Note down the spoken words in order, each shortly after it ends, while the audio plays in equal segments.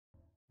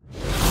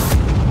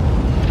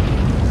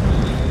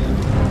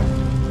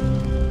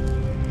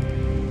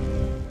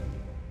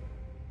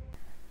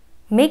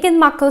Meghan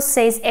Markle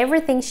says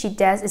everything she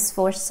does is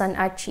for son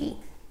Archie.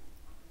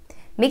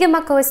 Meghan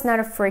Markle is not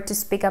afraid to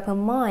speak up her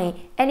mind,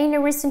 and in a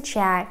recent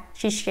chat,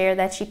 she shared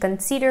that she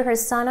considered her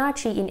son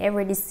Archie in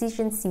every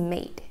decision she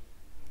made.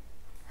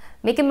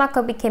 Meghan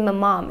Markle became a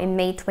mom in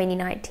May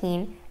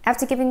 2019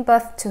 after giving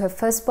birth to her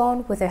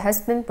firstborn with her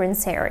husband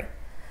Prince Harry.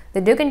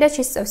 The Duke and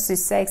Duchess of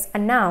Sussex are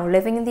now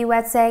living in the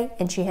USA,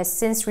 and she has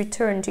since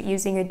returned to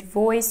using her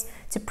voice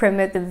to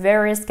promote the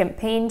various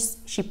campaigns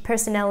she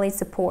personally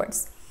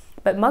supports.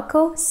 But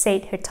Markle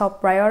said her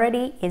top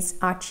priority is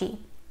Archie.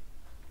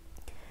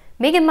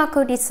 Meghan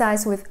Markle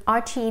decides with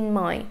Archie in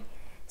mind.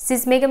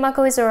 Since Meghan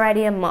Markle is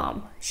already a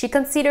mom, she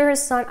considers her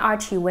son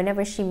Archie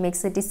whenever she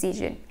makes a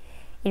decision.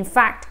 In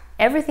fact,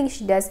 everything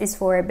she does is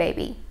for her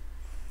baby.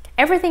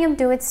 Everything I'm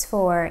doing it's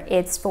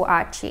for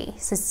Archie,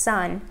 his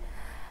son.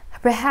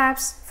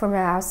 Perhaps from the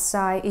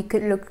outside it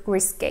could look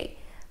risky,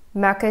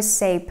 Markle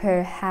said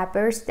per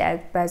Harper's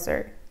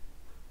buzzer.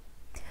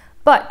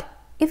 But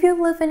if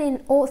you're living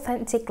an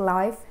authentic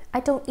life,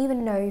 I don't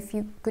even know if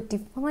you could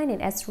define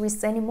it as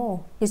risk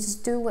anymore. You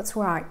just do what's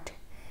right.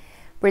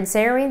 Prince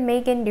Harry and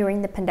Meghan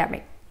during the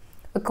pandemic.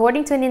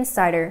 According to an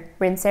insider,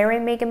 Prince Harry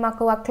and Meghan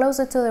Markle are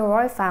closer to the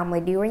royal family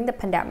during the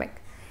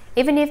pandemic.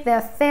 Even if they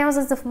are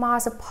thousands of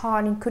miles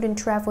apart and couldn't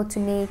travel to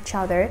meet each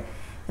other,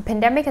 the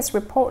pandemic has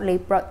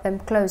reportedly brought them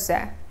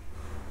closer.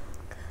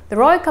 The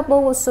royal couple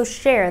also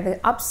shared the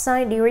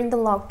upside during the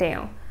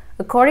lockdown.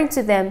 According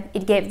to them,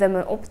 it gave them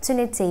an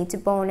opportunity to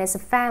bond as a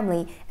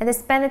family and to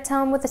spend the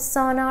time with their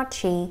son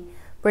Archie.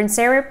 Prince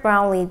Harry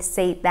proudly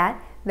said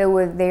that they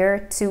were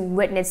there to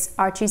witness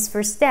Archie's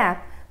first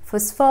step,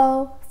 first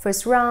fall,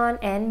 first run,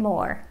 and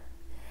more.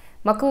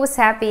 Markle was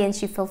happy and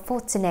she felt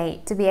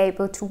fortunate to be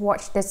able to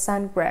watch their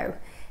son grow.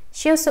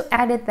 She also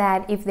added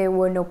that if there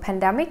were no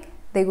pandemic,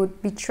 they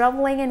would be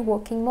traveling and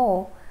working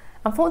more.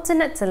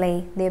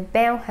 Unfortunately, they're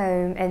bound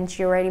home and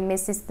she already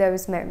misses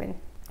those moments.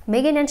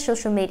 Meghan and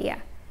social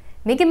media.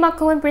 Meghan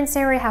Markle and Prince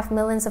Harry have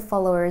millions of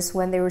followers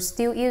when they were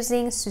still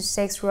using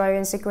Sussex Royal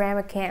Instagram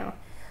account,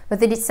 but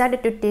they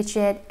decided to ditch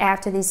it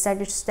after they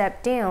decided to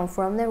step down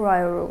from the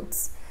royal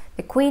roots.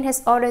 The Queen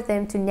has ordered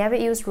them to never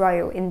use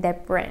royal in their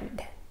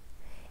brand.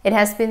 It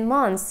has been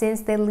months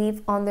since they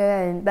live on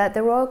their own, but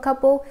the royal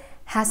couple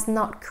has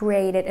not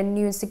created a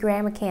new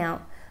Instagram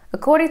account.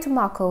 According to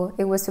Markle,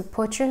 it was a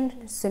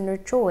personal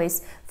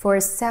choice for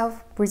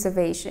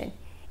self-preservation.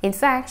 In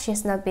fact, she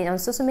has not been on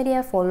social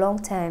media for a long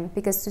time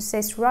because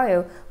Sussex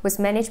Royal was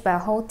managed by a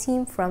whole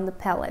team from the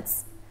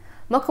palace.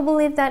 Markle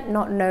believed that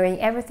not knowing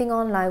everything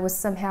online was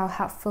somehow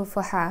helpful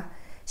for her.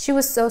 She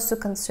was also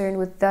concerned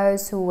with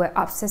those who were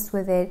obsessed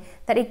with it,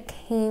 that it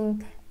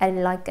came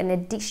like an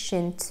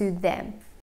addiction to them.